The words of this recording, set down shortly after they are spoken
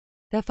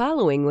The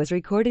following was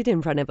recorded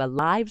in front of a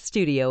live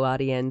studio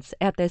audience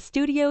at the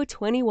Studio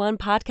 21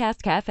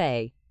 Podcast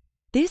Cafe.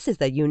 This is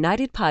the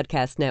United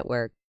Podcast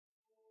Network.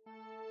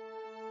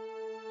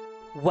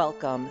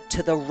 Welcome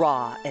to the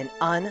raw and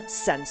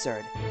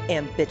uncensored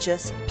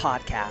Ambitchious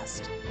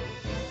podcast.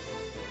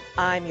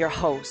 I'm your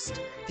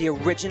host, the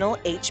original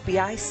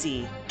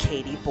HBIC,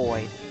 Katie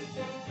Boyd.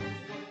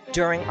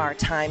 During our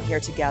time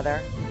here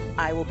together,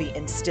 I will be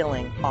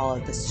instilling all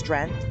of the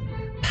strength,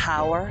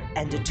 power,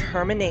 and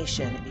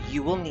determination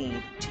you will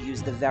need to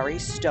use the very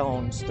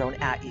stones thrown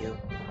at you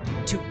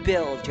to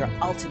build your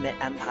ultimate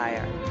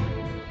empire.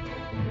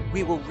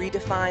 We will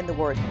redefine the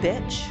word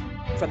bitch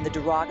from the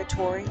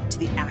derogatory to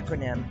the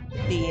acronym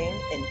being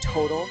in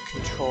total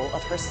control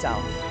of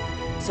herself.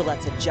 So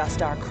let's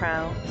adjust our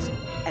crowns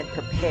and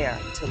prepare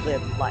to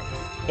live life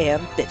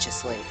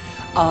ambitiously.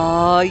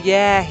 Oh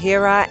yeah,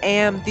 here I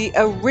am, the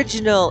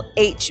original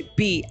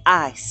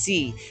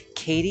HBIC,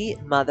 Katie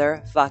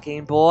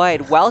motherfucking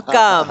Boyd.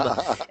 Welcome.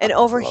 And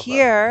over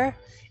here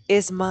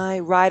is my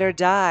ride or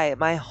die,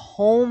 my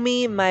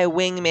homie, my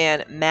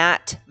wingman,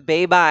 Matt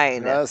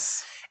Babine.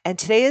 Yes. And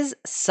today is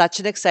such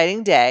an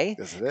exciting day.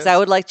 Yes, it is. Because I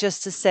would like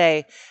just to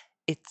say,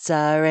 it's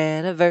our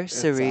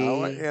anniversary.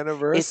 It's our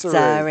anniversary. It's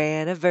our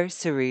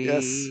anniversary.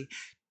 Yes.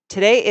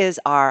 Today is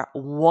our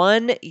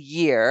 1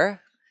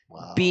 year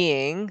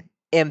being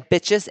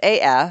Ambitchious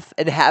AF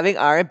and having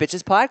our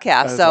Ambitchious podcast.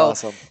 That is so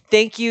awesome.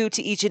 Thank you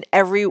to each and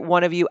every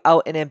one of you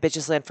out in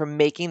Ambitchious land for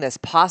making this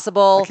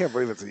possible. I can't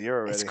believe it's a year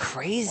already. It's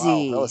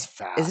crazy. Wow, that was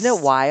fast. Isn't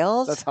it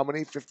wild? That's how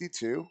many?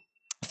 52?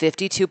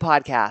 52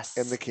 podcasts.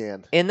 In the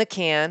can. In the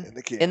can. In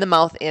the can. In the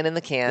mouth and in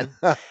the can.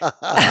 And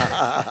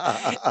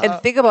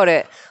think about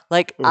it.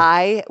 Like,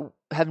 I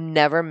have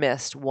never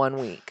missed 1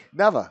 week.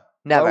 Never.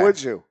 Never. Why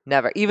would you?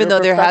 Never. Even You're though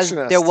a there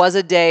perfectionist. was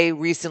a day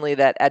recently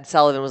that Ed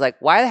Sullivan was like,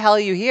 why the hell are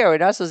you here? We're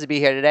not supposed to be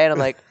here today. And I'm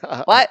like,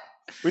 what?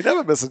 We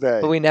never miss a day.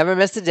 But we never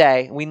missed a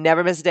day. We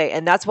never miss a day.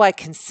 And that's why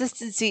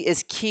consistency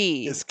is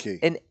key. Is key.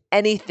 In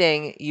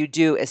anything you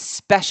do,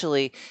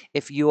 especially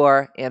if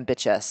you're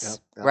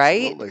ambitious. Yep,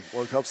 right? absolutely.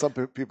 Well, it helps some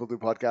people do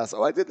podcasts.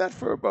 Oh, I did that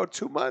for about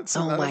 2 months.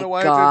 And Oh I my don't know why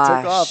it didn't take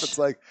off. gosh. It's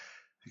like,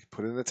 you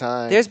put in the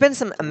time. There's been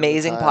some Put in the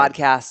amazing time.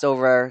 podcasts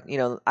over,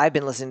 I've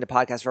been listening to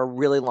podcasts for a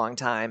really long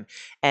time.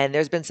 And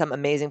there's been some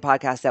amazing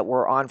podcasts that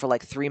were on for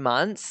like 3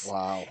 months.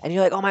 Wow. And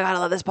you're like, oh my God, I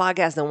love this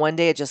podcast. And one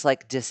day it just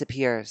like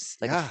disappears,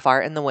 like a Yeah.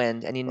 fart in the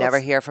wind, and you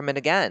never hear from it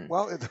again.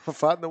 Well, it's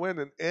fought in the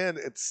wind, and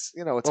it's,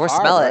 it's Or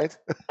hard, smell it.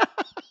 right?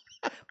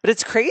 But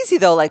it's crazy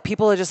though. Like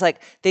people are just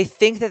like, they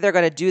think that they're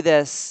going to do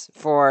this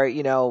for,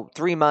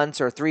 3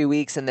 months or 3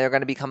 weeks and they're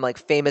going to become like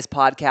famous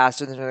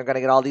podcasters and they're going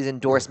to get all these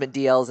endorsement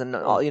deals and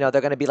all, they're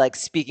going to be like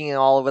speaking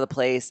all over the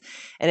place.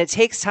 And it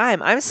takes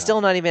time. I'm still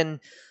not even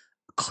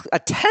a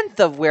tenth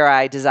of where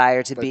I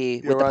desire to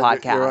be with the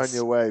podcast. You're on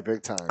your way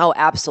big time. Oh,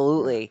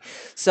 absolutely.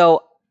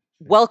 So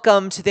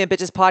welcome to the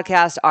Ambitchious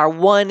podcast, our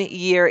 1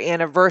 year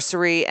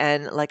anniversary.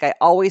 And like I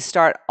always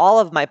start all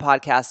of my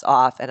podcasts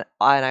off, and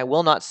I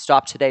will not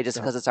stop today just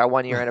because it's our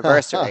 1 year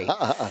anniversary.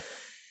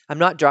 I'm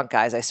not drunk,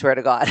 guys. I swear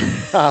to God.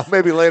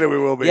 Maybe later we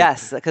will be.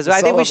 Yes, because I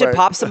think we should Celebrate.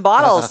 pop some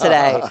bottles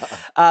today.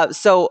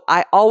 So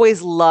I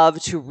always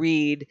love to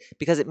read,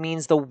 because it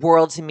means the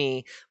world to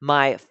me,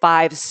 my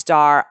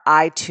 5-star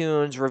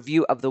iTunes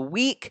review of the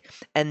week.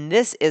 And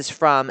this is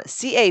from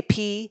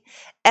CAPSMKS.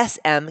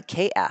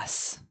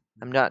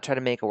 I'm not trying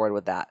to make a word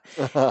with that.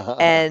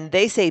 And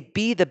they say,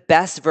 be the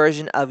best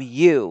version of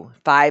you.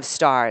 5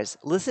 stars.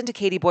 Listen to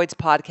Katie Boyd's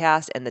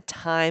podcast and the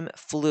time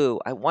flew.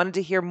 I wanted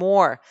to hear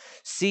more.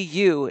 See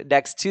you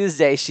next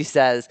Tuesday, she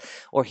says.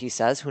 Or he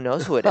says, who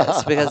knows who it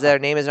is, because their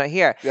name is not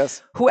here.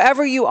 Yes.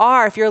 Whoever you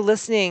are, if you're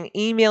listening,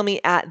 email me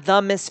at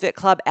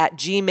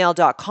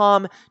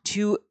themisfitclub@gmail.com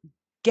to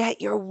get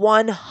your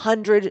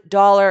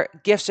 $100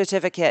 gift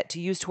certificate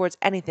to use towards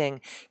anything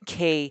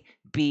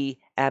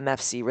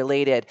KBMFC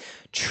related.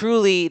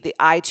 Truly, the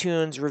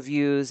iTunes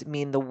reviews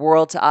mean the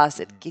world to us.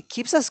 It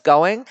keeps us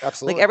going.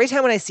 Absolutely. Like every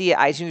time when I see an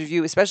iTunes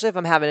review, especially if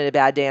I'm having a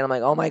bad day and I'm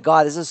like, oh my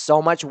God, this is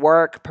so much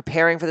work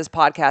preparing for this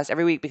podcast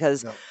every week,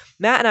 because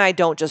Matt and I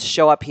don't just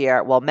show up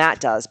here. Well, Matt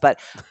does, but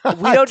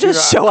we don't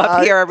just show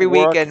up here every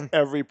week and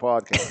every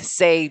podcast.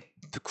 say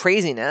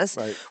craziness.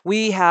 Right.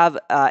 We have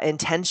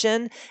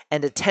intention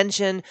and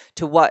attention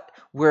to what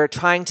we're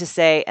trying to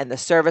say and the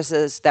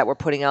services that we're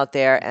putting out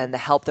there and the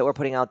help that we're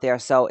putting out there.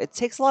 So it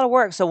takes a lot of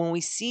work. So when we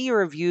see your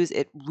reviews,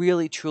 it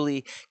really,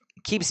 truly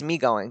keeps me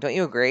going. Don't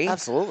you agree?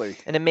 Absolutely.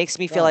 And it makes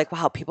me feel like,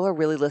 wow, people are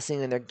really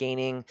listening and they're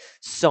gaining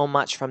so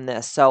much from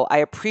this. So I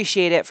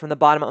appreciate it from the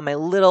bottom of my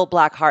little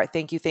black heart.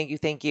 Thank you, thank you,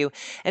 thank you.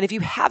 And if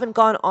you haven't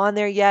gone on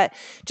there yet,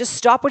 just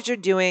stop what you're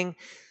doing.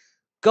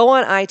 Go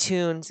on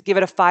iTunes, give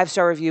it a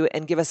 5-star review,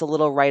 and give us a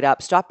little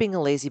write-up. Stop being a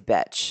lazy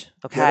bitch,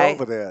 okay? Get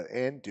over there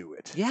and do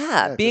it.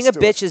 Yeah, being a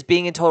bitch is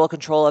being in total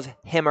control of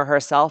him or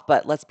herself,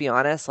 but let's be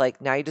honest,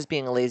 like now you're just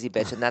being a lazy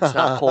bitch, and that's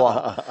not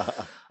cool.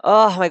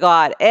 Oh my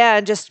God.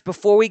 And just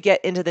before we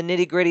get into the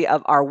nitty gritty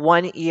of our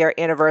 1-year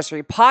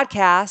anniversary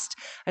podcast,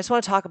 I just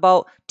want to talk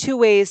about 2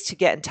 ways to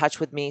get in touch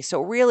with me.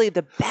 So really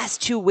the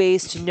best 2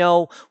 ways to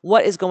know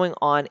what is going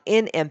on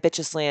in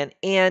Ambitchious Land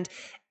and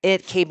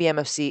at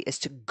KBMFC is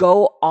to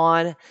go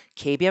on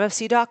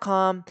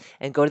kbmfc.com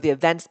and go to the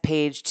events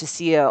page to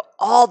see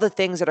all the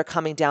things that are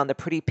coming down the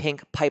pretty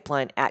pink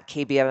pipeline at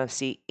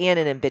KBMFC and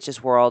in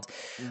Ambitchious World.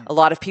 A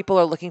lot of people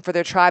are looking for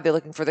their tribe. They're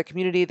looking for their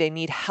community. They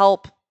need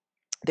help.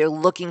 They're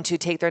looking to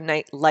take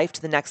their life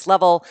to the next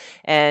level,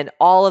 and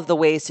all of the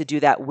ways to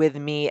do that with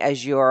me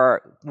as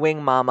your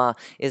wing mama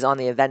is on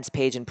the events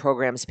page and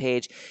programs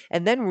page.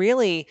 And then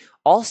really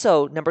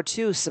also, number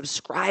 2,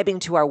 subscribing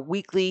to our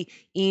weekly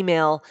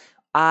email.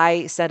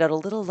 I send out a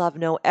little love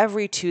note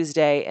every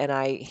Tuesday, and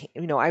I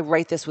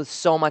write this with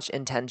so much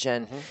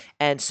intention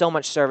and so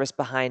much service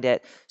behind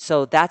it.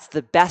 So that's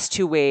the best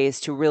 2 ways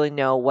to really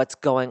know what's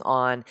going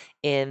on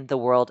in the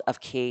world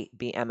of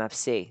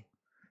KBMFC.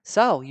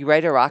 So, you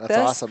ready to rock this?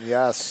 That's awesome,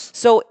 yes.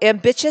 So,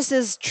 Ambitchious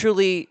is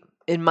truly,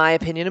 in my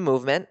opinion, a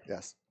movement.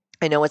 Yes.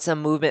 I know it's a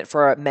movement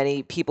for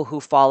many people who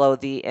follow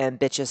the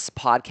Ambitchious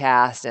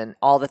podcast and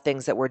all the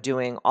things that we're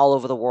doing all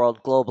over the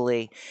world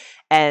globally.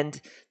 And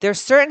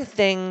there's certain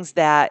things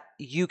that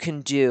you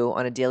can do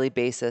on a daily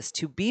basis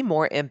to be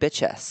more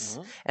ambitious.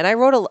 And I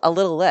wrote a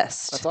little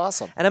list. That's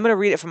awesome. And I'm going to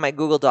read it from my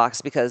Google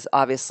Docs because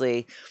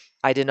obviously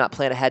I did not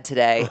plan ahead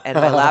today, and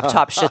my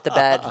laptop shit the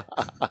bed.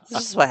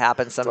 This is what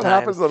happens sometimes. What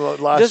happens on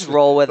the last Just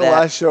roll with the it.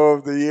 last show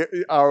of the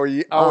year, our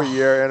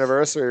year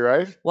anniversary,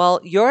 right?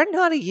 Well, you're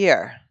not a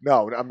year.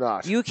 No, I'm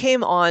not. You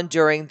came on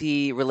during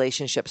the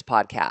relationships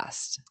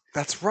podcast.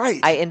 That's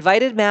right. I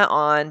invited Matt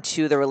on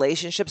to the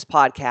relationships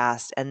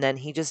podcast, and then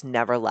he just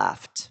never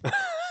left.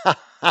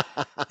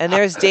 And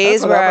there's days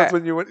That's what where happens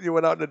when you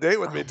went out on a date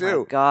with me too.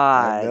 My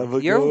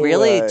God, you're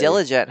really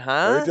diligent,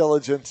 huh? Very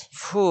diligent.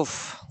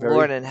 Oof, Very,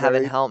 Lord in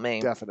heaven, very help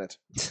me. Definite.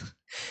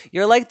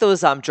 You're like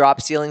those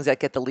drop ceilings that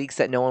get the leaks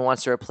that no one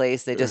wants to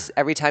replace. They just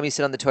every time you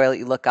sit on the toilet,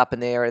 you look up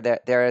and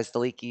there is the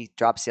leaky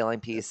drop ceiling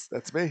piece.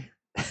 That's me.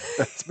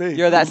 That's me.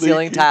 You're that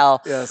ceiling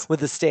tile with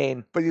the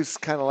stain. But you just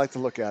kind of like to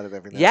look at it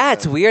every now and Yeah, then.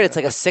 it's weird. It's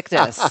like a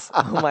sickness.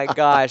 Oh my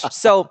gosh.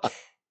 So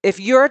if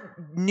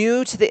you're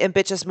new to the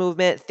Ambitchious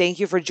movement, thank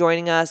you for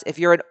joining us. If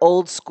you're an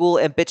old school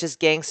Ambitchious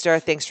gangster,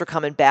 thanks for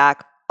coming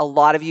back. A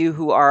lot of you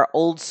who are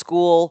old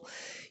school,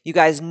 you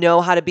guys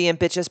know how to be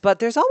ambitious, but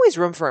there's always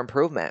room for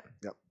improvement.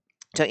 Yep.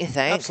 Don't you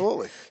think?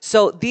 Absolutely.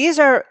 So these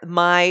are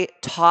my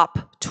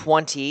top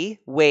 20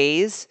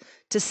 ways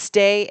to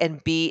stay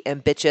and be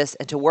ambitious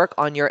and to work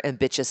on your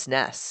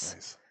ambitiousness.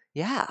 Nice.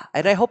 Yeah.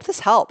 And I hope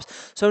this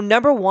helps. So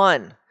number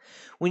 1,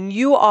 when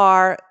you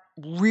are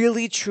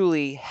really,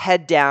 truly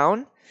head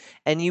down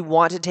and you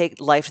want to take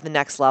life to the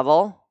next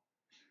level,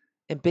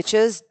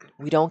 ambitious,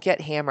 we don't get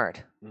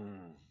hammered.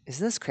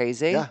 Isn't this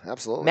crazy? Yeah,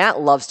 absolutely. Matt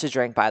loves to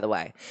drink, by the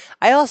way.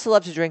 I also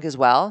love to drink as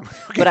well.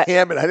 But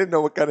hammered. I didn't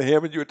know what kind of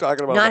hammered you were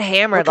talking about. Not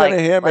hammered, what kind of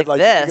hammered? like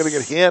You're this. going to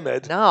get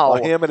hammered. No. Or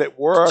hammered at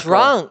work.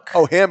 Drunk.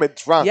 Hammered,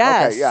 drunk.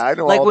 Yes. Okay, yeah, I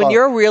know like all when about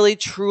you're really,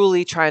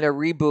 truly trying to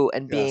reboot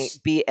and Yes.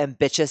 be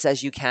ambitious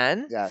as you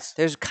can, Yes.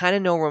 there's kind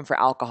of no room for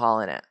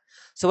alcohol in it.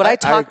 So I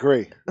I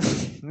agree.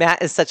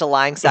 Matt is such a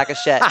lying sack of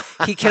shit.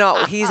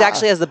 He's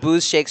actually has the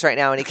booze shakes right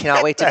now and he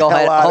cannot wait to go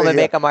hell outta home and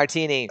here. make a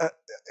martini.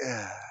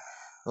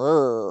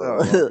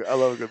 I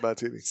love a good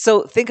martini.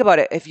 So think about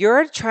it. If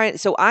you're trying,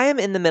 so I am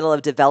in the middle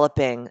of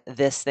developing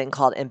this thing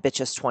called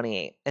Ambitchious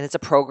 28. And it's a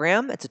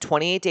program. It's a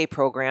 28-day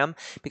program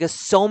because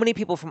so many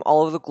people from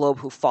all over the globe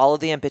who follow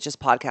the Ambitchious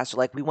podcast are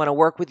like, we want to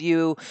work with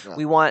you. Yeah.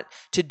 We want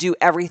to do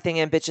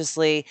everything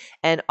ambitiously.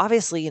 And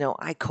obviously,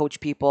 I coach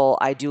people.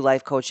 I do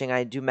life coaching.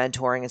 I do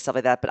mentoring and stuff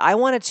like that. But I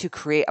wanted to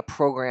create a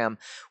program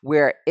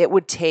where it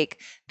would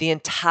take the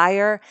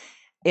entire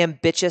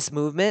ambitious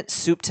movement,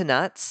 soup to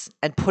nuts,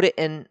 and put it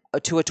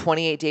to a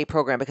 28-day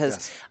program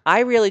because I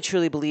really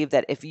truly believe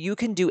that if you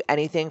can do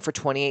anything for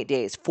 28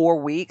 days, 4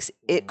 weeks,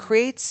 it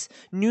creates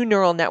new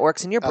neural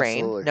networks in your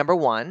brain, Absolutely. number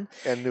 1.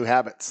 And new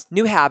habits.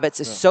 New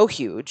habits is so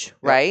huge,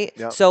 right?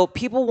 Yeah. So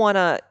people want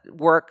to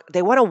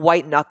they want to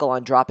white knuckle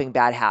on dropping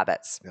bad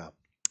habits. Yeah.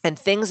 And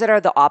things that are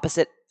the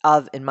opposite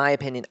of, in my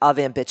opinion, of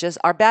ambitious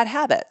are bad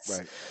habits.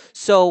 Right.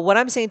 So what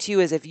I'm saying to you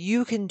is if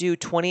you can do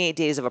 28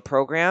 days of a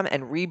program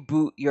and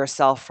reboot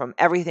yourself from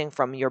everything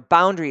from your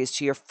boundaries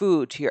to your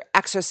food, to your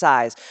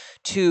exercise,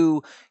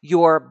 to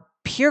your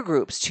peer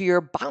groups, to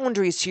your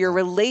boundaries, to your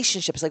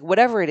relationships, like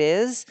whatever it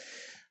is,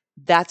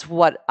 that's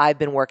what I've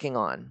been working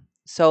on.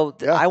 So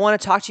I want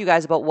to talk to you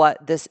guys about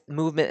what this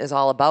movement is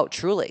all about,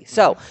 truly.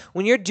 So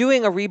when you're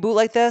doing a reboot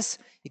like this,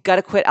 you got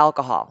to quit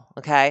alcohol,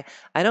 okay?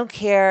 I don't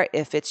care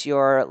if it's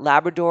your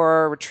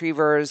Labrador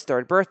Retriever's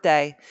 3rd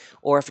birthday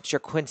or if it's your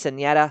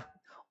quinceañera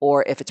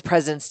or if it's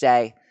President's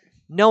Day.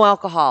 No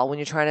alcohol when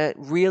you're trying to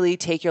really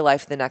take your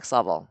life to the next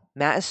level.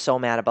 Matt is so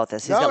mad about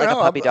this. He's got like a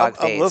puppy dog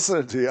face. I'm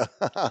listening to you.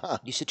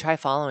 You should try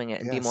following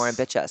it and be more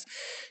ambitious.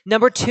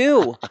 Number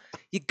 2,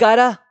 you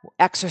gotta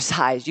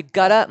exercise. You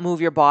gotta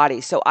move your body.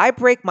 So I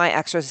break my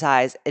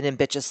exercise in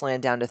Ambitchious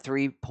Land down to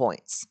 3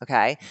 points,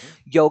 okay?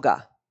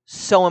 Yoga.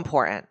 So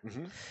important.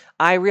 Mm-hmm.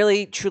 I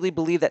really truly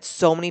believe that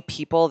so many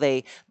people,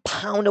 they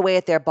pound away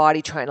at their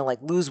body trying to like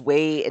lose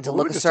weight and to Well, we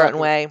look were a just certain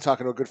way.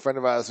 talking to a good friend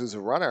of ours who's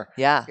a runner.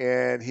 Yeah.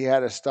 And he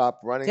had to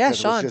stop running Yeah,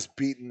 because it was Sean. just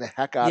beating the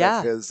heck out Yeah.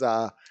 of his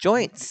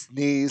Joints.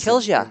 knees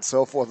Kills ya. and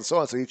so forth and so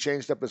on. So he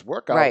changed up his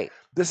workout. Right.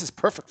 This is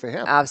perfect for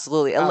him.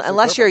 Absolutely. Absolutely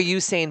Unless you're perfect.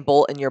 Usain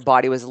Bolt and your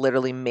body was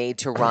literally made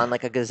to run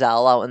like a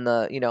gazelle out in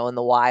the, in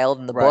the wild,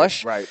 in the Right,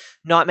 bush. right.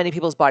 Not many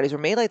people's bodies were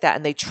made like that.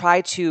 And they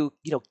try to,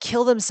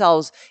 kill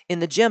themselves in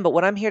the gym. But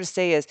what I'm here to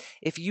say is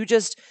if you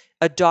just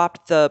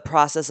adopt the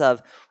process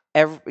of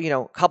a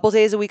couple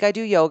days a week, I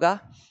do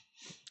yoga.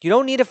 You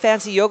don't need a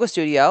fancy yoga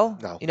studio.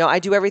 No. I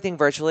do everything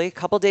virtually. A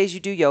couple days you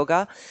do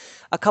yoga.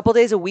 A couple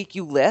days a week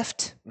you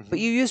lift, but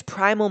you use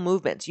primal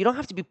movements. You don't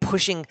have to be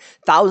pushing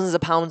thousands of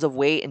pounds of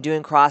weight and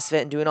doing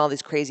CrossFit and doing all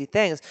these crazy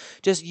things.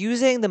 Just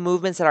using the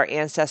movements that our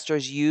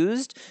ancestors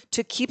used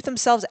to keep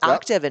themselves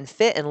active and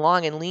fit and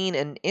long and lean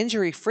and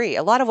injury free.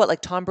 A lot of what like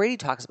Tom Brady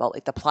talks about,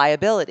 like the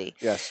pliability.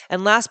 Yes.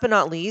 And last but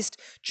not least,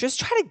 just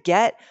try to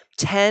get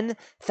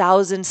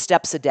 10,000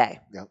 steps a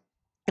day. Yep.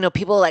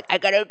 People are like, I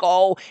gotta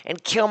go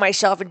and kill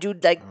myself and do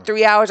like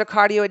 3 hours of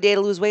cardio a day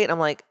to lose weight. And I'm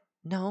like,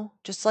 no,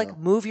 just like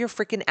move your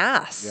freaking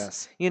ass.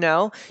 Yes. Do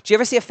you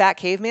ever see a fat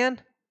caveman?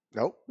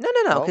 Nope.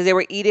 No. Because they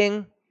were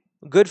eating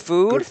good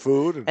food. Good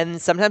food.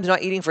 And sometimes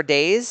not eating for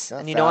days. Yeah,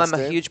 And I'm a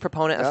fasting. huge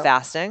proponent of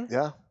fasting.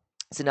 Yeah.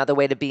 It's another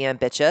way to be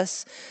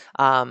ambitious.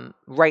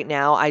 Right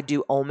now, I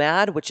do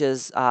OMAD, which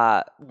is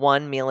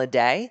 1 meal a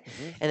day.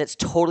 And it's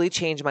totally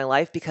changed my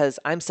life because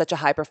I'm such a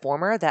high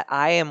performer that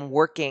I am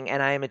working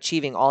and I am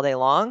achieving all day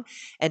long.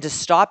 And to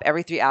stop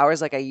every 3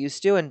 hours like I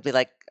used to and be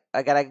like,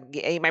 I got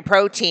to eat my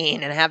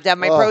protein and I have to have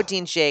my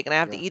protein shake and I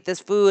have to eat this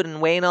food and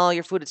weigh in all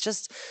your food. It's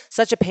just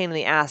such a pain in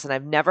the ass. And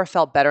I've never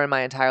felt better in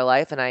my entire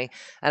life. And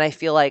I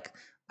feel like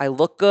I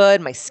look good.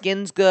 My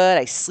skin's good.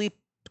 I sleep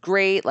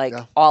great,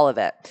 all of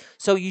it.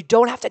 So you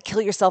don't have to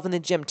kill yourself in the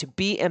gym to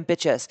be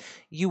ambitious.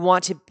 You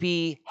want to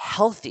be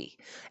healthy,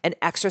 and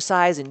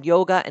exercise and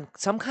yoga and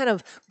some kind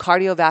of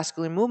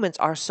cardiovascular movements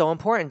are so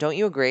important. Don't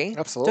you agree?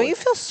 Absolutely. Don't you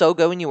feel so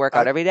good when you work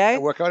out every day? I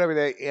work out every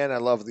day, and I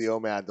love the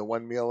OMAD. The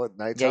 1 meal at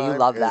nighttime. Yeah, you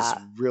love that.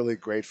 Is really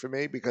great for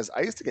me because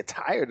I used to get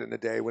tired in the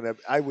day when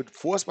I would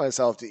force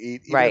myself to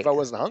eat, even if I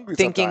wasn't hungry.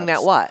 Thinking sometimes.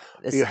 that what?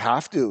 You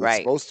have to.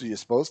 Right. You're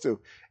supposed to.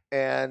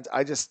 And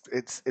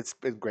it's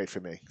been great for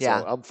me.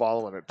 Yeah. So I'm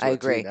following it. I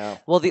agree. Now.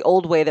 Well, the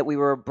old way that we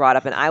were brought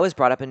up, and I was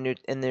brought up in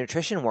the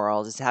nutrition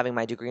world, is having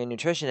my degree in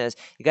nutrition, is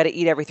you got to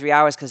eat every 3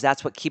 hours because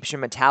that's what keeps your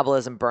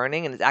metabolism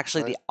burning. And it's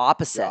actually the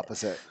opposite. The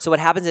opposite. So what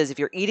happens is if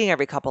you're eating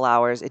every couple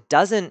hours, it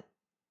doesn't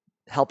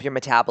help your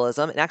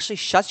metabolism. It actually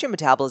shuts your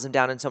metabolism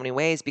down in so many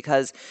ways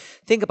because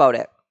think about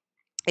it.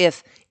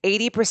 If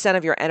 80%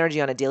 of your energy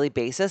on a daily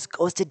basis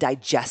goes to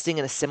digesting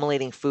and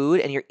assimilating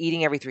food and you're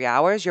eating every 3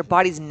 hours, your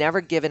body's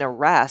never given a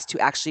rest to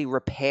actually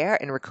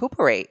repair and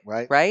recuperate.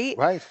 Right.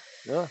 Right?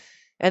 Yeah.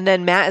 And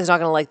then Matt is not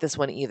going to like this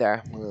one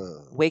either.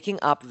 Ugh. Waking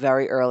up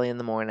very early in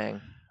the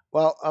morning.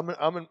 Well,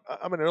 I'm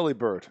an early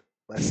bird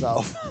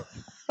myself.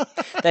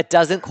 That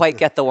doesn't quite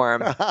get the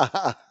worm.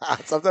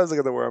 Sometimes I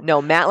get the worm.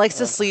 No, Matt likes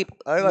to sleep.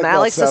 I like Matt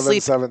likes to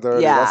sleep.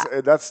 7:30.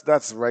 Yeah.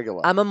 That's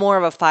regular. I'm a more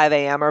of a 5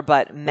 a.m.er,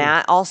 but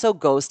Matt also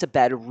goes to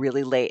bed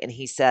really late, and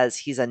he says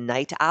he's a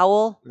night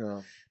owl.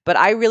 Yeah. But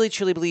I really,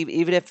 truly believe,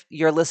 even if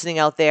you're listening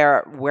out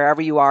there,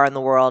 wherever you are in the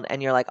world,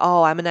 and you're like,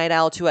 oh, I'm a night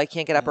owl too, I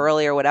can't get up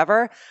early or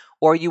whatever,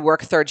 or you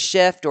work third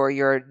shift, or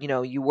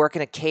you work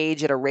in a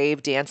cage at a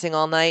rave dancing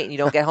all night, and you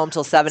don't get home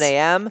till 7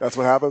 a.m. That's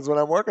what happens when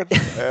I'm working. I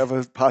have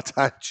a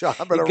part-time job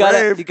at a rave.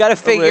 rave. You got to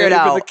figure it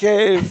out. In the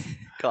cave.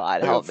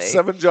 God help me.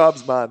 7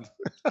 jobs, man.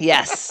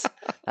 Yes.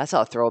 That's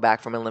a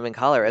throwback from In Living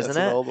Color, isn't it?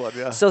 That's an old one,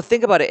 yeah. So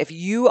think about it. If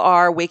you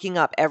are waking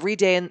up every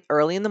day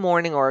early in the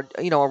morning or,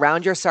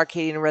 around your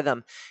circadian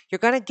rhythm, you're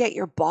going to get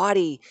your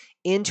body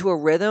into a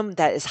rhythm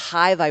that is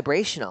high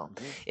vibrational.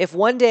 Mm-hmm. If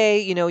one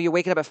day, you're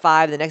waking up at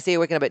 5, the next day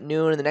you're waking up at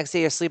noon, and the next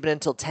day you're sleeping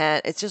until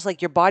 10, it's just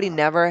like your body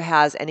never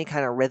has any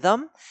kind of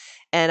rhythm.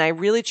 And I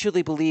really,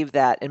 truly believe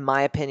that, in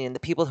my opinion, the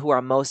people who are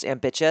most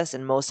ambitious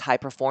and most high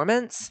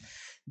performance,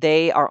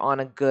 they are on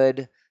a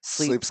good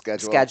sleep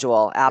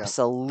schedule.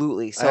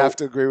 Absolutely. Yeah. So I have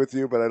to agree with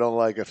you, but I don't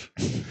like it.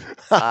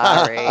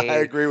 Sorry. I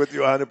agree with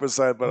you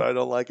 100%, but I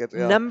don't like it.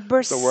 Yeah.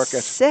 Number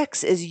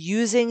 6 is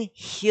using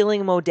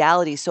healing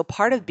modalities. So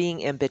part of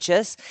being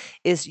ambitious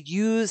is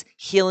use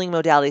healing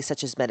modalities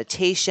such as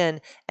meditation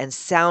and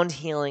sound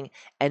healing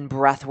and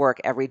breath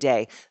work every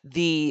day.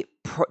 The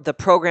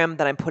program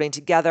that I'm putting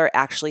together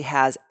actually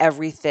has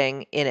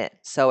everything in it.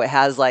 So it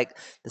has like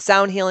the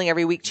sound healing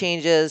every week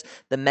changes,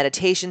 the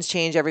meditations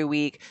change every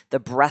week, the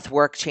breath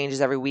work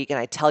changes every week, and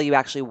I tell you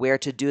actually where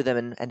to do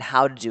them and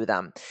how to do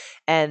them.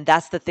 And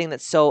that's the thing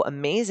that's so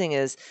amazing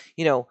is,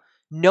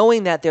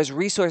 knowing that there's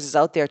resources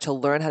out there to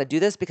learn how to do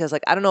this, because I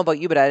don't know about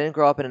you, but I didn't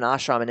grow up in an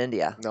ashram in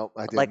India. No,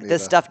 I didn't.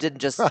 This stuff didn't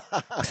just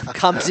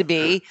come to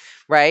me,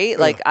 right?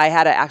 I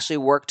had to actually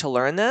work to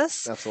learn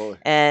this. Absolutely.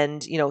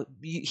 And,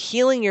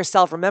 healing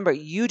yourself, remember,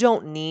 you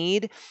don't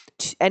need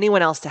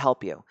anyone else to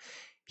help you.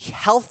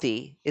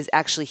 Healthy is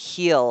actually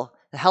heal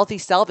The healthy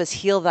self is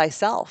heal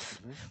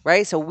thyself,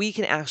 right? So we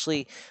can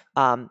actually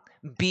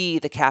be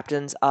the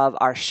captains of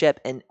our ship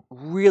and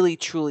really,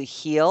 truly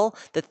heal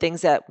the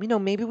things that,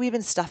 maybe we've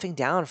been stuffing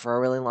down for a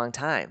really long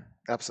time.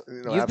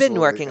 Absolutely. You've been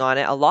working on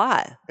it a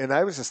lot. And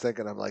I was just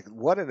thinking, I'm like,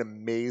 what an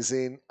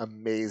amazing,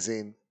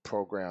 amazing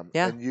program.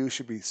 Yeah. And you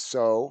should be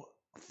so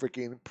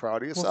freaking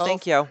proud of yourself. Well,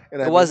 thank you.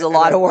 And it was a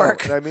lot of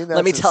work. And I mean that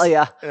let me tell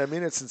you. And I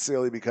mean it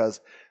sincerely,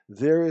 because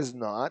there is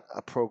not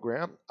a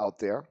program out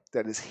there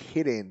that is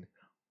hitting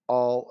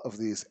all of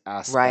these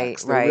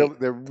aspects. Right.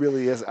 There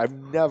really is.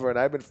 I've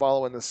been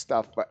following this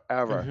stuff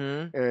forever.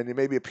 And there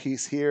may be a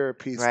piece here, a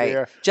piece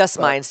there. Just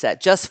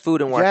mindset, just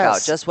food and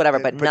workout, just whatever,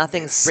 but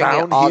nothing's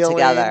bringing it all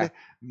together.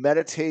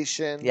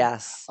 Meditation.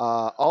 Yes.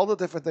 All the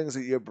different things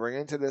that you're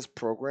bringing to this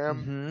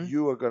program,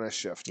 you are going to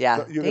shift.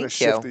 Yeah. You're going to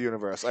shift the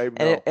universe. I know.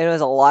 And it was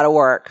a lot of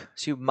work.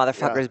 So you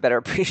motherfuckers better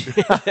appreciate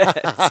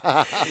it.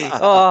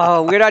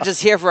 Oh, we're not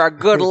just here for our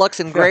good looks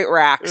and great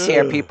racks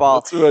here, people.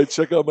 That's right.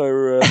 Check out my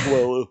rack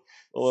while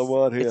I'm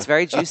on here. It's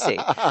very juicy.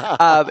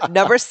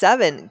 Number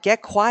 7,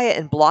 get quiet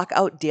and block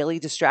out daily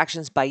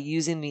distractions by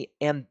using the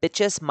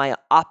ambitchious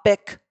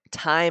myopic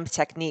time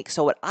technique.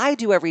 So what I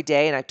do every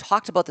day, and I've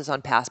talked about this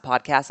on past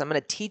podcasts, I'm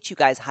going to teach you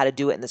guys how to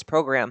do it in this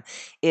program,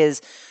 is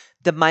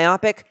the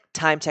myopic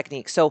time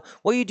technique. So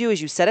what you do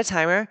is you set a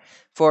timer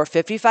for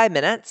 55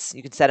 minutes.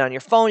 You can set it on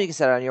your phone. You can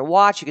set it on your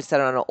watch. You can set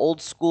it on an old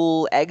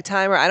school egg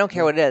timer. I don't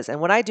care what it is. And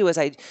what I do is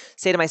I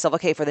say to myself,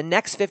 okay, for the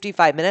next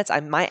 55 minutes,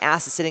 my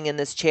ass is sitting in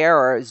this chair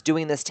or is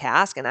doing this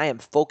task, and I am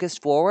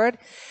focused forward.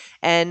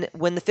 And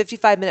when the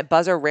 55-minute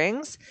buzzer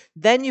rings,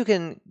 then you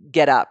can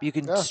get up. You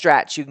can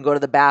stretch. You can go to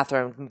the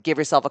bathroom, give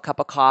yourself a cup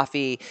of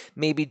coffee,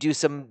 maybe do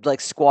some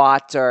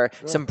squats or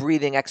some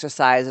breathing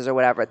exercises or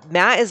whatever.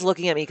 Matt is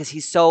looking at me because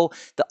he's so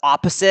the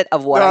opposite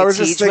of what I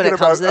teach when it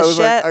comes to this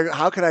shit. Like,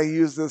 how can I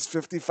use this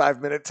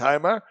 55-minute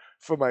timer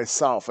for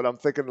myself? And I'm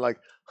thinking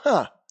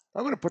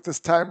I'm going to put this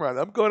timer on.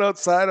 I'm going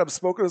outside. I'm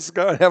smoking a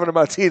cigar and having a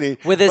martini.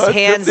 With his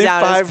hands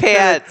down his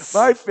pants.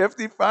 My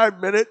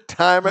 55-minute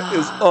timer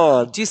is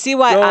on. Do you see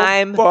why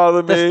I'm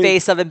the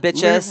face of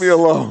Ambitchious? Leave me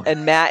alone.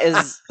 And Matt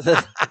is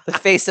the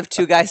face of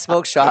Two Guys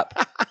Smoke Shop.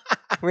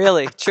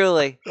 Really,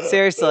 truly,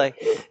 seriously.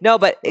 No,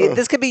 but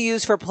this can be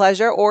used for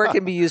pleasure or it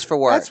can be used for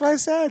work. That's what I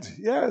said.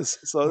 Yes.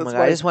 So that's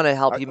I just want to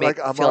help you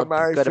feel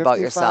good about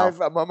yourself.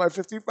 I'm on my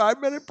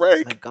 55-minute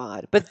break. Oh my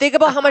God. But think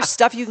about how much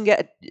stuff you can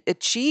get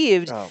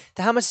achieved,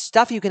 how much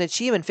stuff you can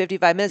achieve in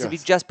 55 minutes if you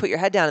just put your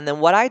head down. And then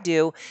what I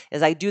do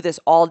is I do this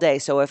all day.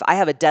 So if I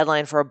have a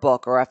deadline for a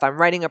book, or if I'm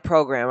writing a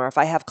program, or if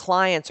I have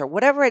clients or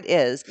whatever it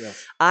is,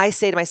 I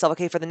say to myself,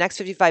 okay, for the next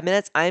 55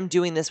 minutes, I'm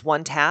doing this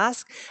one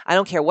task. I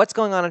don't care what's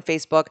going on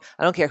Facebook.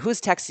 I don't care who's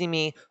texting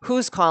me,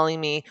 who's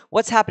calling me,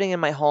 what's happening in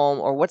my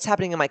home, or what's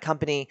happening in my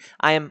company.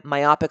 I am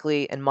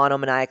myopically and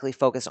monomaniacally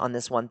focused on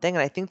this one thing.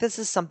 And I think this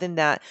is something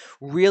that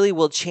really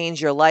will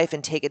change your life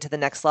and take it to the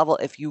next level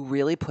if you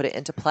really put it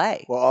into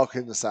play. Well, all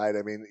kidding aside,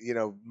 I mean,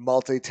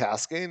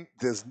 multitasking,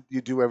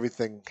 you do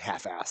everything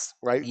half-assed,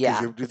 right?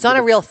 Yeah. It's not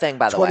a real thing,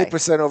 by the way.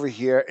 20% over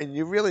here, and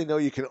you really know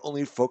you can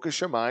only focus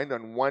your mind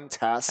on one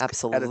task at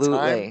a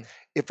time.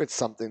 If it's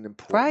something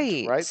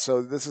important, right?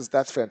 So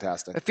that's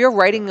fantastic. If you're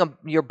writing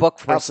your book,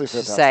 for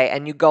say,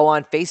 and you go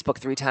on Facebook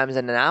 3 times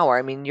in an hour,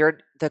 I mean,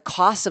 the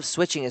cost of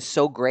switching is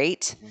so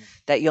great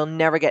that you'll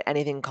never get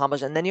anything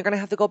accomplished, and then you're going to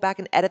have to go back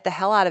and edit the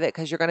hell out of it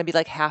because you're going to be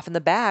like half in the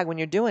bag when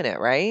you're doing it,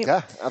 right?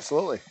 Yeah,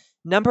 absolutely.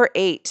 Number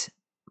 8.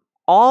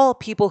 All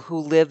people who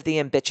live the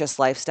ambitious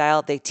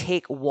lifestyle, they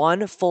take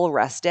one full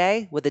rest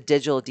day with a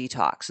digital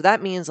detox. So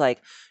that means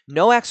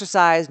no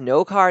exercise,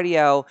 no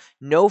cardio,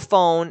 no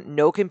phone,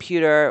 no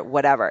computer,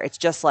 whatever. It's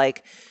just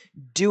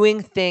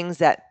doing things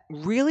that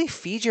really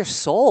feed your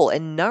soul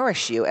and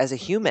nourish you as a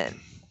human.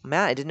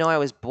 Matt, I didn't know I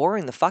was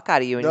boring the fuck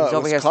out of you, and he was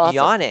over here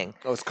yawning.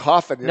 I was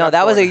coughing. No,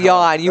 that was a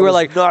yawn. You were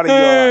like, not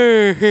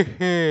a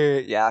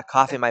yawn. Yeah,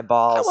 coughing my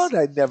balls. How about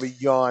I never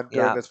yawn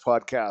during this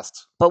podcast?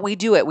 But we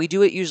do it. We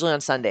do it usually on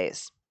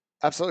Sundays.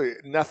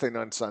 Absolutely nothing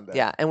on Sunday.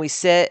 Yeah, and we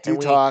sit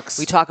Detox.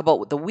 and we talk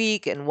about the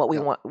week and what we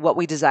want, what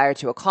we desire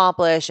to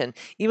accomplish, and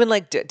even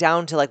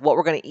down to what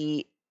we're going to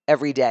eat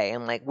every day,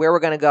 and where we're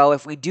going to go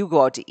if we do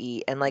go out to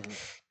eat, and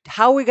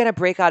how are we going to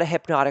break out a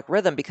hypnotic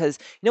rhythm? Because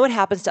you know what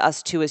happens to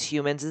us too as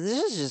humans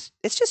is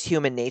it's just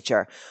human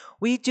nature.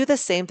 We do the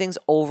same things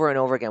over and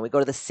over again. We go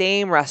to the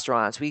same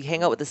restaurants. We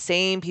hang out with the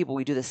same people.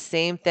 We do the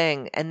same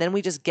thing. And then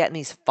we just get in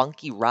these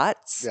funky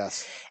ruts.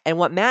 Yes. And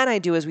what Matt and I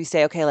do is we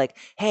say, okay,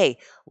 hey,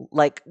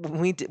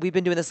 we've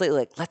been doing this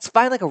lately. Let's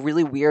find a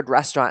really weird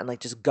restaurant and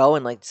just go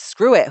and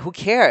screw it. Who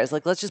cares?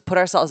 Let's just put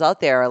ourselves out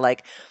there. Or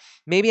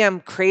maybe I'm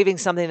craving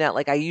something that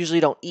I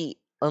usually don't eat.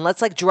 And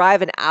let's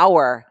drive an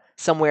hour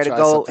somewhere to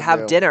go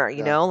have dinner,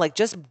 you know,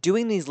 just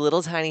doing these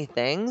little tiny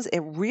things, it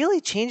really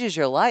changes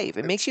your life.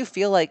 It makes you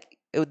feel like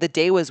the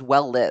day was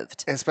well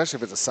lived. And especially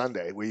if it's a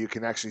Sunday where you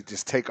can actually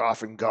just take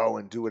off and go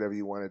and do whatever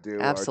you want to do.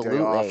 Absolutely.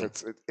 Or a day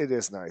off. It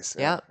is nice.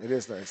 Yeah. It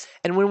is nice.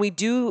 And when we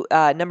do,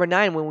 number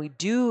 9, when we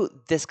do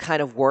this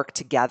kind of work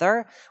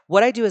together,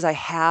 what I do is I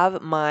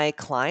have my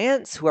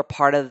clients who are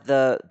part of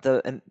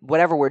the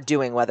whatever we're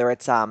doing, whether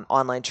it's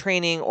online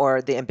training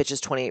or the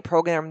Ambitchious 28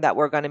 program that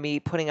we're going to be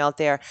putting out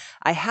there,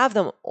 I have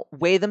them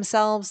weigh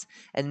themselves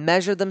and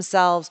measure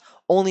themselves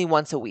only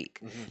once a week.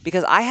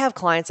 Because I have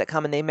clients that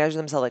come and they measure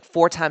themselves like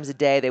 4 times a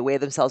day. They weigh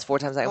themselves 4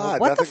 times a day.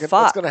 What the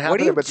fuck? What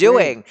are you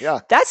doing? Yeah.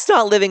 That's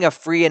not living a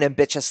free and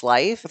ambitious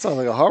life. That sounds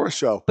like a horror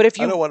show. But if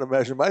you, I don't want to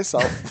measure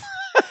myself.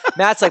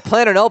 Matt's like,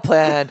 plan or no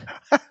plan.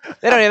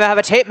 They don't even have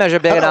a tape measure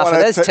big enough for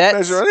this tits.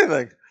 Measure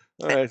anything.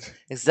 All right.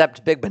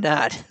 Except Big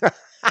Bernard.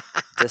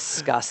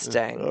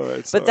 Disgusting. All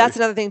right, but that's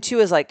another thing too,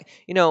 is like,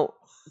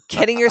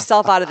 getting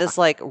yourself out of this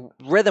like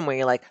rhythm where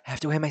you're like, I have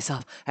to weigh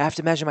myself, I have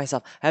to measure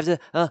myself, I have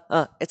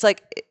to it's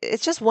like,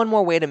 it's just one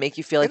more way to make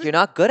you feel like you're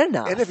not good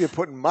enough. And if you're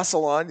putting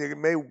muscle on, you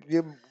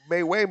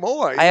may weigh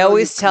more. I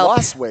always tell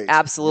lost weight.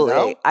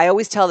 Absolutely. I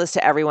always tell this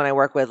to everyone I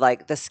work with,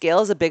 like, the scale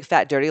is a big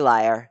fat dirty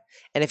liar.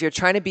 And if you're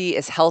trying to be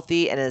as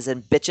healthy and as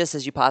ambitious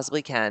as you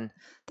possibly can,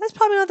 that's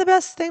probably not the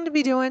best thing to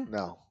be doing.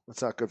 No,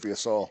 it's not good for your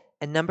soul.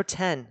 And number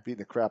 10, beating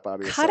the crap out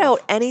of yourself. Cut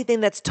out anything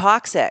that's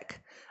toxic.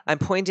 I'm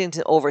pointing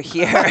to over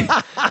here.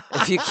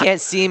 If you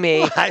can't see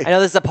me, I know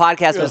this is a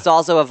podcast, but it's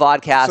also a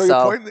vodcast.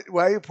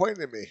 Why are you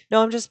pointing at me?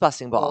 No, I'm just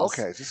busting balls.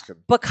 Oh, okay, just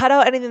kidding. But cut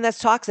out anything that's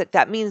toxic.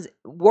 That means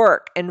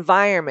work,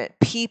 environment,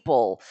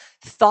 people,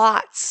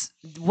 thoughts,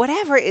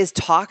 whatever is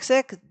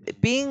toxic.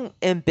 Being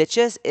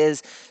ambitious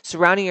is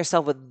surrounding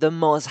yourself with the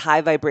most high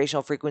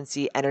vibrational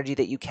frequency energy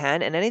that you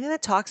can. And anything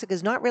that's toxic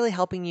is not really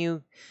helping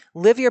you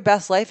live your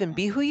best life and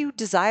be who you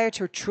desire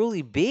to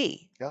truly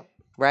be. Yeah.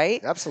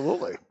 Right?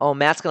 Absolutely. Oh,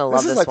 Matt's going to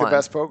love this one. This is like the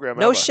best program ever.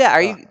 No shit.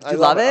 Do you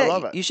love it? I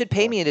love it. You should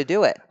pay me to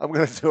do it. I'm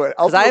going to do it.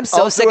 Because I am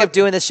so sick of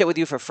doing this shit with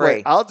you for free.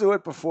 Wait, I'll do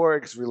it before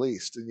it's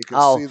released, and you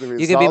can see the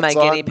results. You can be my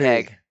guinea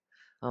pig.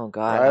 Oh,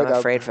 God. Right? I'm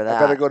afraid for that. I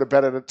better go to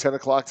bed at 10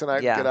 o'clock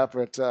tonight and get up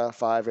at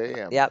 5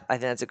 a.m. Yep. I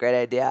think that's a great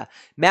idea.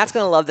 Matt's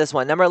going to love this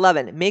one. Number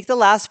 11, make the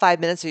last 5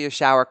 minutes of your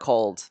shower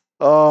cold.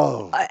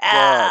 Oh,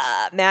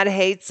 Matt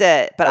hates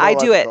it, but I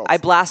do it. I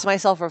blast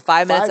myself for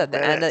 5 minutes at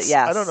the end.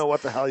 Yes. I don't know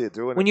what the hell you're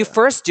doing. When you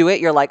first do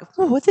it, you're like,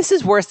 oh, this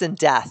is worse than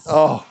death.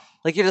 Oh.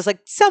 Like, you're just like,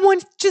 someone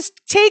just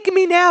take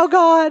me now,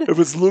 God. If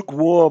it's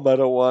lukewarm, I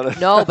don't want it.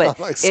 No, but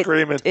I'm like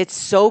screaming. It's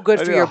so good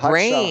for your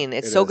brain.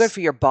 It's so good for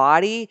your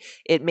body.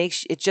 It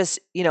makes it just,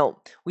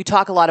 we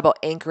talk a lot about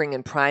anchoring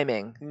and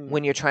priming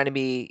when you're trying to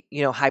be,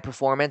 high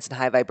performance and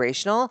high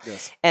vibrational.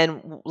 Yes.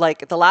 And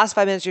like the last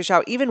 5 minutes of your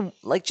shower, even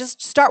like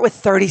just start with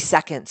 30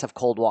 seconds of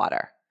cold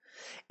water.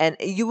 And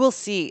you will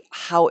see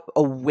how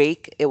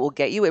awake it will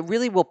get you. It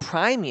really will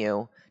prime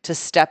you to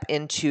step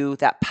into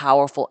that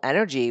powerful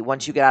energy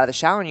once you get out of the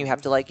shower and you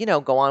have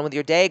to go on with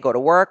your day, go to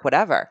work,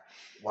 whatever.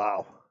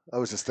 Wow. I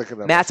was just thinking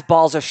of Matt's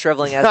balls are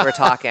shriveling as we're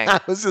talking. I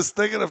was just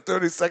thinking of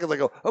 30 seconds. I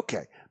go,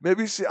 okay,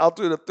 maybe I'll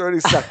do it in 30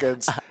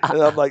 seconds.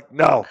 And I'm like,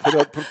 no,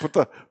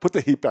 put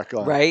the heat back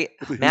on. Right?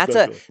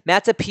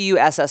 Matt's a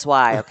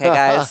P-U-S-S-Y, okay,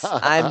 guys?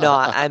 I'm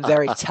not. I'm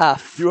very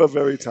tough. You are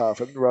very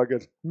tough and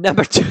rugged.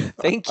 Number 2,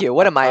 thank you.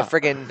 What am I, a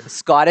friggin'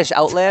 Scottish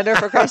Outlander,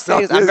 for Christ's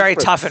sake? I'm very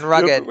tough and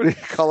rugged. What do you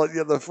call it?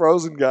 You're the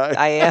frozen guy.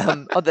 I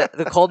am. Oh,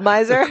 the cold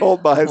miser? The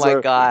cold miser. Oh,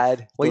 my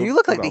God. Well, you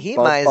look like the heat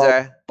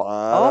miser.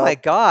 Oh, my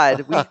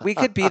God. We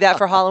could be that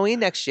for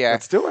Halloween next year.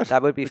 Let's do it.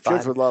 That would be fun.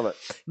 Kids would love it.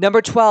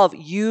 Number 12,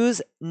 use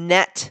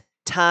net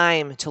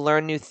time to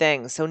learn new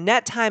things. So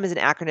net time is an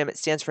acronym. It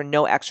stands for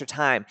no extra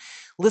time.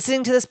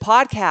 Listening to this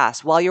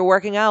podcast while you're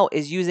working out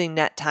is using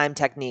net time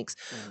techniques.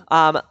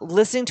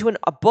 Listening to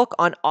a book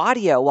on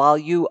audio while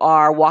you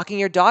are walking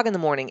your dog in the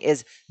morning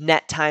is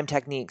net time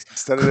techniques.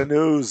 Instead of the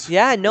news.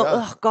 Yeah, no,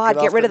 oh God,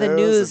 get rid of the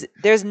news.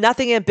 There's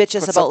nothing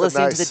ambitious about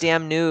listening to the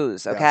damn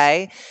news,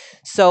 okay? Yes.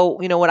 So,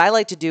 what I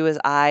like to do is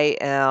I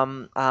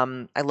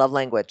love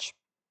language,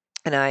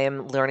 and I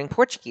am learning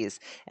Portuguese.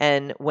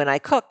 And when I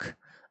cook,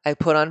 I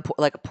put on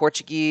like a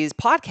Portuguese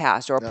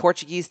podcast or a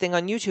Portuguese thing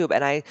on YouTube,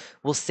 and I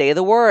will say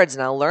the words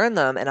and I'll learn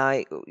them.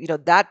 And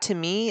that to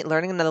me,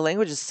 learning another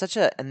language is such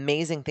an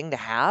amazing thing to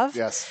have.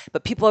 Yes.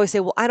 But people always say,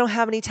 well, I don't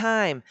have any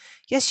time.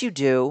 Yes, you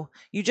do.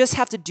 You just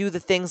have to do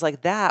the things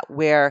like that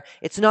where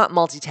it's not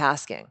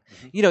multitasking.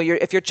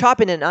 If you're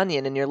chopping an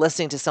onion and you're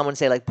listening to someone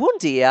say like, bom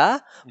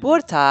dia,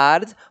 boa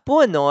tarde,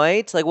 boa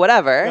noite, like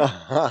whatever.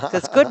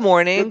 That's good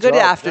morning, good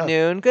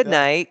afternoon, good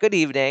night, good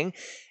evening.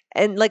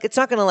 And it's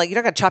not going to you're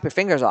not going to chop your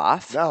fingers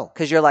off. No.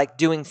 Because you're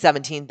doing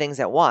 17 things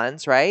at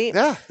once, right?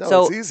 Yeah.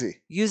 No, it's easy.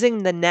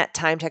 Using the net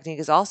time technique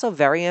is also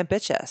very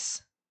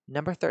ambitious.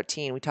 Number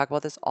 13, we talk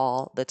about this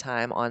all the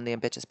time on the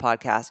Ambitchious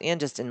podcast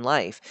and just in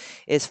life,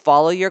 is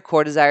follow your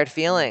core desired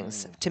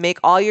feelings to make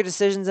all your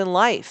decisions in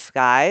life,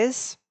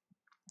 guys.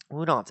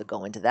 We don't have to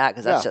go into that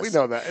because that's just... we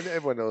know that. And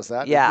everyone knows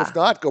that. Yeah. If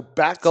not, go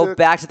back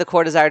to the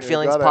Core Desired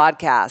Feelings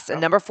podcast. And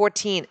number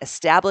 14,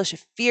 establish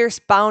fierce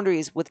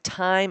boundaries with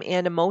time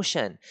and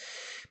emotion.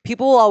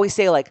 People will always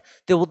say like,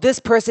 well, this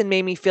person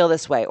made me feel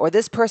this way, or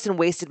this person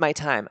wasted my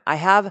time. I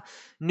have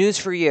news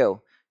for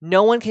you.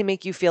 No one can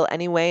make you feel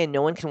any way, and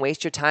no one can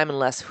waste your time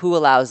unless who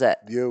allows it?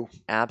 You.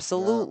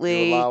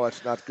 Absolutely. You allow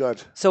it. Not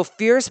good. So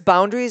fierce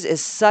boundaries is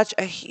such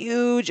a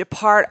huge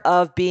part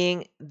of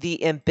being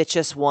the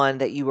ambitious one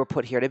that you were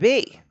put here to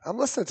be. I'm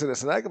listening to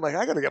this, and I'm like,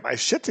 I got to get my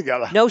shit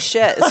together. No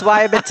shit. That's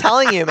why I've been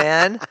telling you,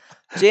 man.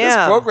 Jam.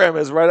 This program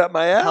is right up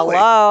my alley.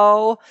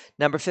 Hello.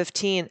 Number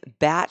 15,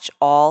 batch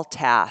all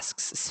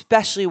tasks,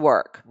 especially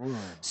work.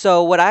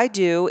 So what I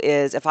do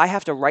is if I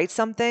have to write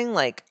something,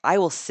 like I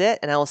will sit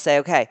and I will say,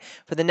 okay,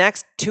 for the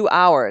next 2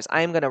 hours,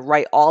 I am going to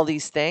write all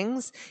these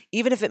things,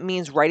 even if it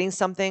means writing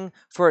something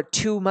for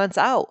 2 months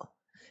out.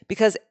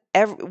 Because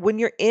when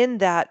you're in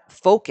that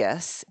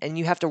focus and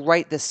you have to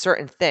write this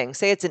certain thing,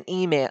 say it's an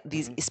email,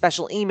 these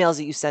special emails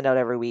that you send out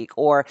every week,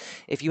 or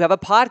if you have a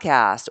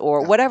podcast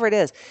or whatever it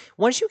is,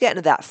 once you get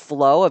into that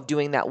flow of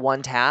doing that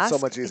one task, so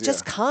much easier. It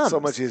just comes. So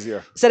much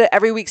easier. Instead of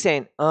every week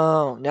saying,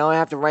 oh, now I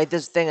have to write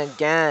this thing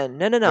again.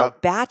 No.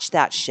 Yep. Batch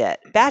that shit.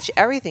 Batch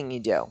everything you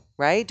do,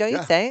 right? Don't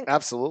you think?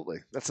 Absolutely.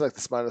 That's like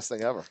the smartest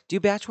thing ever. Do you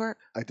batch work?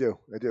 I do.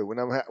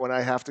 When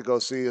I have to go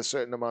see a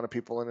certain amount of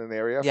people in an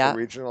area for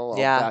regional, I'll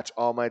batch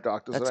all my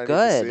doctors that I need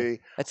to see.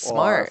 That's or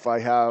smart. If I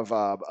have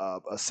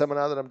a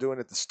seminar that I'm doing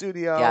at the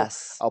studio,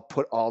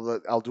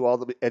 I'll do all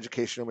the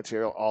educational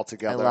material all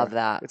together. I love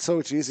that. It's so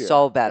much easier.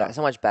 So better.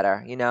 So much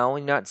better. You know,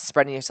 you're not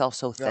spreading yourself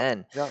so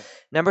thin. Yeah.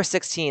 Number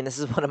 16, this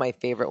is one of my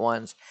favorite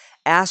ones.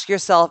 Ask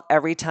yourself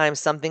every time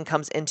something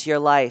comes into your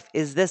life,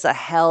 is this a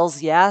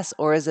hell's yes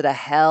or is it a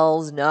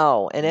hell's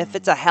no? And if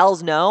it's a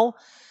hell's no,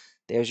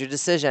 there's your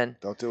decision.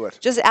 Don't do it.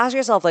 Just ask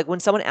yourself, like when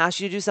someone asks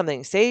you to do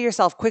something, say to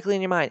yourself quickly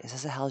in your mind, is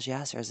this a hell's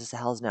yes or is this a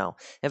hell's no?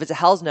 And if it's a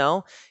hell's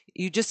no,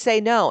 you just say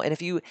no. And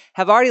if you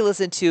have already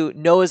listened to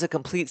No is a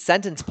Complete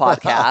Sentence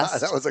podcast,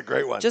 that was a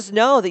great one. Just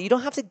know that you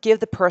don't have to give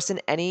the person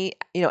any,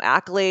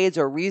 accolades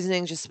or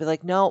reasoning. Just be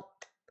like, no.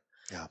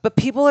 Yeah. But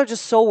people are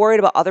just so worried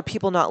about other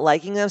people not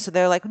liking them. So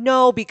they're like,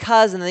 no,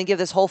 because, and then they give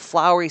this whole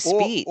flowery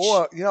speech.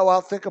 Or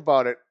I'll think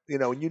about it,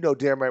 and you know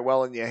damn right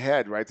well in your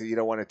head, right, that you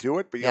don't want to do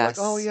it. But you're like,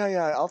 oh,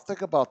 yeah, I'll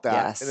think about that.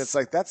 Yes. And it's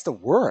like, that's the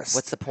worst.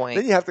 What's the point?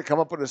 Then you have to come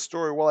up with a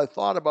story. Well, I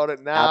thought about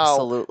it now.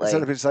 Absolutely.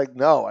 Instead of just like,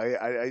 no,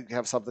 I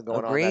have something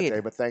going on that day,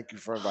 but thank you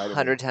for inviting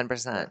me.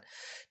 110%. Yeah.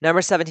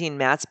 Number 17,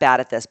 Matt's bad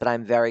at this, but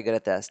I'm very good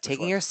at this.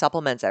 Taking your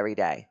supplements every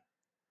day.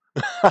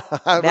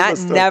 Matt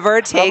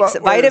never takes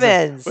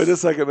vitamins. Wait a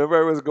second.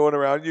 Remember I was going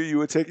around you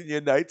were taking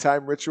your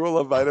nighttime ritual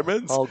of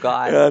vitamins? Oh,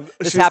 God. And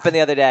this happened the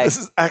other day. This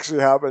has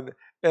actually happened.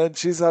 And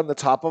she's on the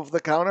top of the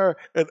counter,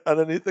 and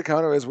underneath the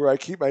counter is where I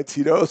keep my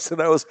Tito's.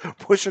 And I was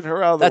pushing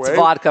her out of the way. That's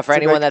vodka for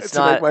anyone that's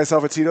not. To make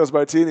myself a Tito's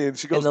martini. And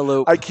she goes, in the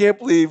loop. I can't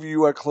believe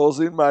you are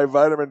closing my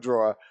vitamin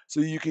drawer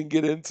so you can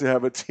get in to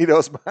have a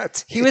Tito's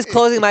martini. He was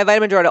closing my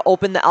vitamin drawer to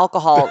open the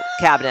alcohol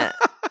cabinet.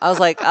 I was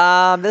like,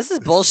 this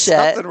is bullshit.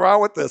 Something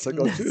wrong with this. I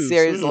go,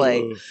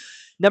 seriously.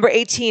 Number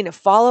 18,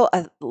 follow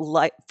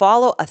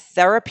a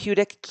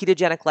therapeutic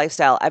ketogenic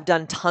lifestyle. I've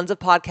done tons of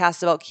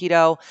podcasts about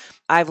keto.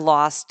 I've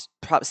lost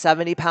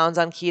 70 pounds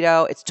on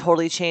keto. It's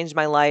totally changed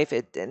my life.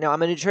 I'm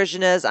a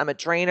nutritionist. I'm a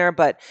trainer,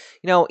 but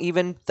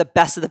even the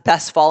best of the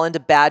best fall into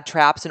bad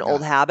traps and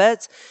old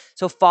habits.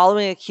 So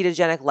following a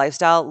ketogenic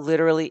lifestyle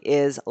literally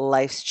is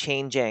life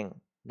changing.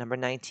 Number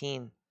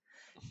 19,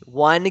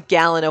 1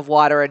 gallon of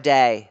water a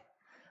day.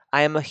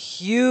 I am a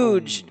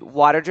huge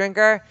water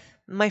drinker.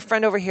 My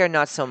friend over here,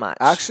 not so much.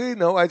 Actually,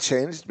 no, I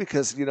changed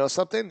because,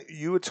 something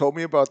you had told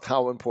me about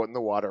how important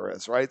the water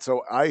is, right?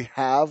 So I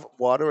have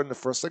water in the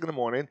first thing in the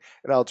morning,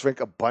 and I'll drink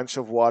a bunch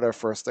of water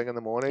first thing in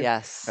the morning.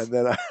 Yes. And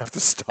then I have to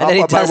stop. And then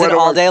he does it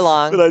all day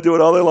long. And I do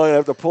it all day long. I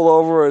have to pull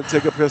over and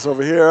take a piss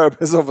over here, a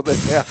piss over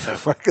there,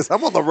 right? Because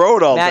I'm on the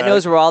road all day. Matt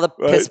knows where all the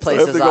piss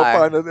places are. I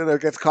have to go find it,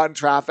 it gets caught in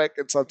traffic,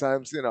 and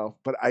sometimes,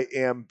 but I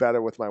am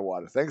better with my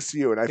water. Thanks to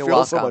you, and I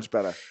feel so much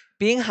better.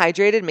 Being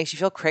hydrated makes you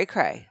feel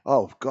cray-cray.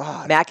 Oh,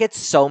 God. Matt gets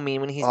so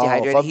mean when he's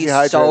dehydrated.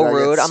 He's so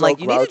rude. I'm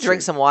like, you need to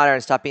drink some water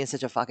and stop being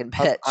such a fucking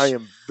bitch. I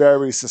am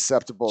very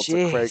susceptible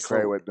to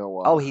cray-cray with no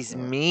water. Oh, he's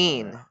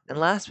mean. And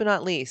last but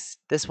not least,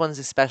 this one's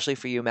especially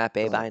for you, Matt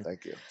Babine.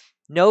 Thank you.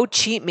 No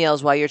cheat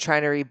meals while you're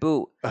trying to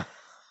reboot.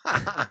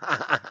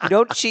 You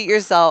don't cheat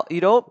yourself. You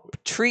don't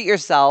treat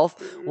yourself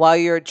while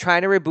you're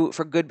trying to reboot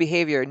for good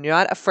behavior. You're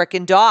not a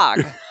frickin'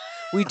 dog.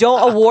 We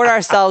don't award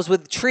ourselves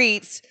with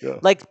treats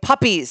like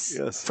puppies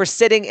for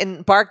sitting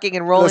and barking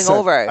and rolling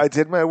over. I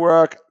did my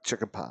work,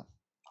 chicken pop.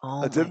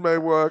 Oh I did my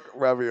work,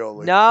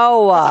 ravioli.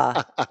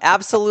 No,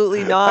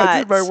 absolutely not. I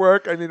did my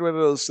work. I need one of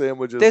those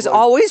sandwiches. There's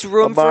always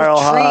room for treats,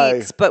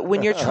 high. But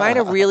when you're trying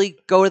to really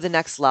go to the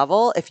next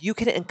level, if you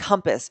can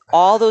encompass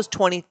all those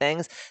 20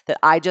 things that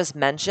I just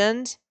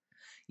mentioned,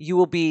 you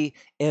will be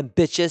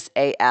ambitious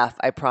AF,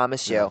 I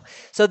promise you. Yeah.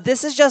 So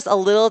this is just a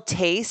little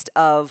taste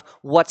of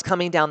what's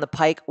coming down the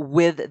pike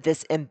with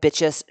this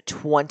Ambitchious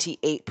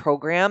 28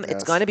 program. Yes.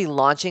 It's going to be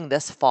launching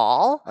this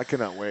fall. I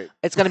cannot wait.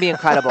 It's going to be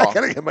incredible. I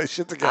got to get my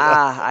shit together.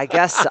 I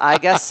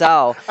guess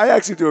so. I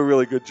actually do a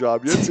really good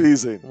job. You're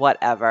teasing.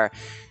 Whatever.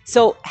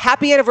 So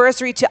happy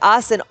anniversary to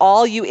us and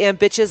all you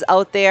Ambitchious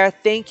out there.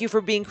 Thank you for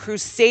being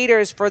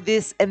crusaders for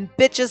this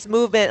Ambitchious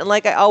movement. And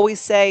like I always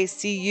say,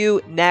 see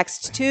you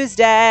next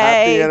Tuesday.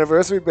 Happy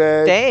anniversary,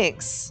 babe.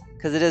 Thanks.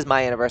 Because it is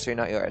my anniversary,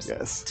 not yours.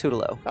 Yes.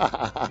 Toodaloo.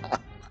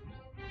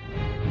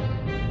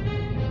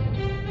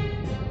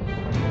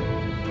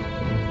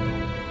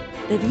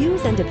 The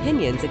views and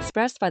opinions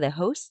expressed by the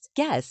hosts,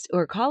 guests,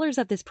 or callers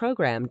of this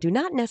program do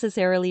not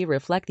necessarily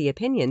reflect the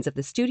opinions of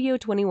the Studio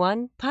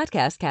 21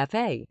 Podcast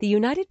Cafe, the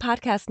United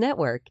Podcast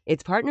Network,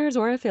 its partners,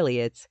 or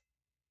affiliates.